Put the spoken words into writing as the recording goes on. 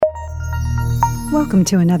Welcome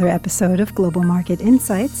to another episode of Global Market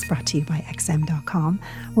Insights, brought to you by XM.com,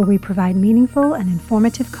 where we provide meaningful and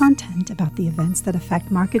informative content about the events that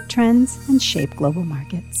affect market trends and shape global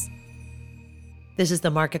markets. This is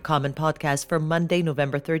the Market Comment podcast for Monday,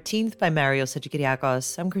 November 13th by Mario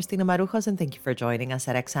Hadjikyriacos. I'm Christina Marujos, and thank you for joining us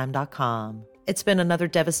at XM.com. It's been another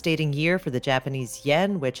devastating year for the Japanese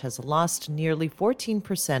yen, which has lost nearly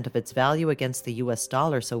 14% of its value against the US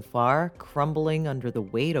dollar so far, crumbling under the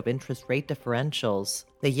weight of interest rate differentials.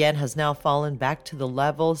 The yen has now fallen back to the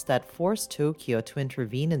levels that forced Tokyo to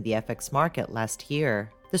intervene in the FX market last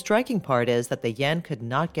year. The striking part is that the yen could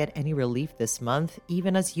not get any relief this month,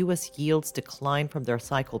 even as U.S. yields declined from their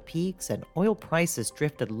cycle peaks and oil prices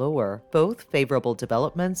drifted lower, both favorable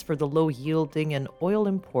developments for the low-yielding and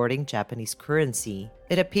oil-importing Japanese currency.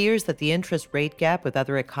 It appears that the interest rate gap with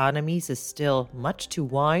other economies is still much too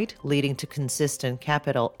wide, leading to consistent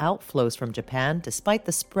capital outflows from Japan, despite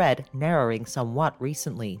the spread narrowing somewhat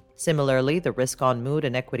recently. Similarly, the risk-on mood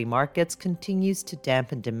in equity markets continues to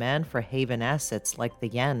dampen demand for haven assets like the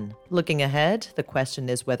yen. Looking ahead, the question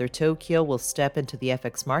is whether Tokyo will step into the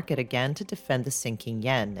FX market again to defend the sinking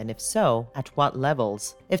yen, and if so, at what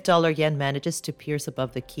levels? If dollar-yen manages to pierce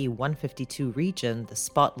above the key 152 region, the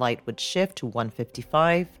spotlight would shift to 155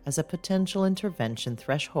 as a potential intervention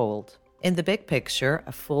threshold. In the big picture,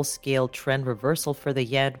 a full-scale trend reversal for the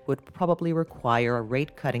yen would probably require a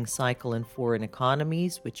rate-cutting cycle in foreign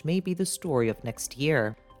economies, which may be the story of next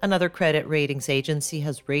year. Another credit ratings agency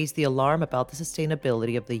has raised the alarm about the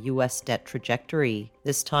sustainability of the U.S. debt trajectory.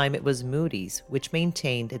 This time it was Moody's, which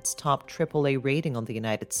maintained its top AAA rating on the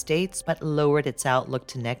United States but lowered its outlook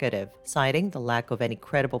to negative, citing the lack of any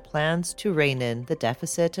credible plans to rein in the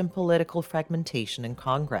deficit and political fragmentation in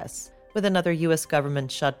Congress. With another U.S.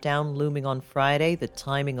 government shutdown looming on Friday, the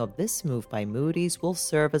timing of this move by Moody's will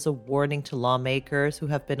serve as a warning to lawmakers who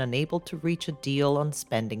have been unable to reach a deal on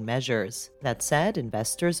spending measures. That said,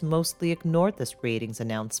 investors mostly ignored this ratings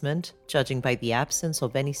announcement, judging by the absence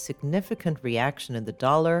of any significant reaction in the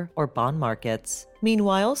dollar or bond markets.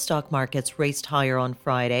 Meanwhile, stock markets raced higher on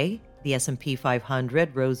Friday. The S&P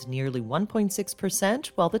 500 rose nearly 1.6%,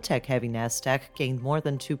 while the tech-heavy Nasdaq gained more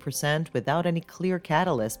than 2% without any clear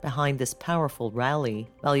catalyst behind this powerful rally.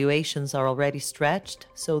 Valuations are already stretched,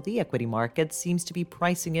 so the equity market seems to be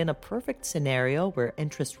pricing in a perfect scenario where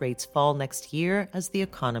interest rates fall next year as the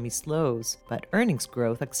economy slows, but earnings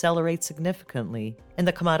growth accelerates significantly. In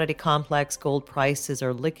the commodity complex, gold prices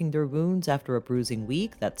are licking their wounds after a bruising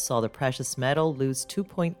week that saw the precious metal lose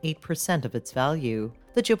 2.8% of its value.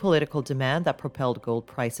 The geopolitical demand that propelled gold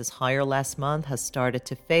prices higher last month has started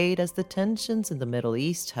to fade as the tensions in the Middle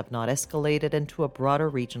East have not escalated into a broader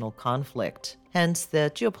regional conflict. Hence,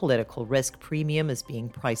 the geopolitical risk premium is being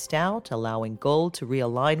priced out, allowing gold to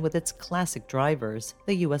realign with its classic drivers,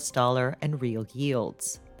 the US dollar and real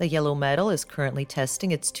yields. The yellow metal is currently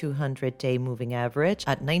testing its 200-day moving average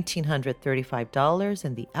at $1,935,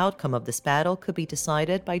 and the outcome of this battle could be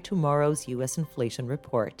decided by tomorrow's U.S. inflation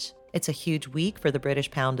report. It's a huge week for the British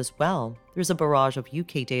pound as well. There's a barrage of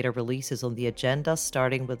UK data releases on the agenda,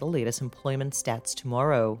 starting with the latest employment stats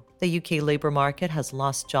tomorrow. The UK labour market has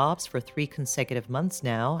lost jobs for 3 consecutive months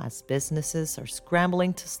now, as businesses are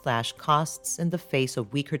scrambling to slash costs in the face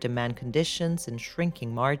of weaker demand conditions and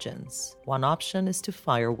shrinking margins. One option is to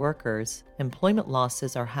fire workers. Employment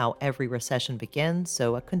losses are how every recession begins,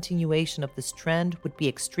 so a continuation of this trend would be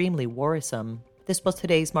extremely worrisome. This was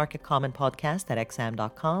today's Market Comment podcast at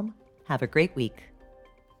XM.com. Have a great week.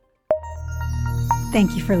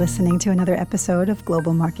 Thank you for listening to another episode of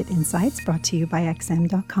Global Market Insights, brought to you by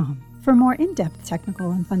XM.com. For more in-depth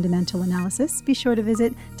technical and fundamental analysis, be sure to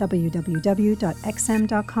visit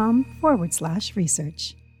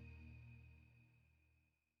www.xm.com/research.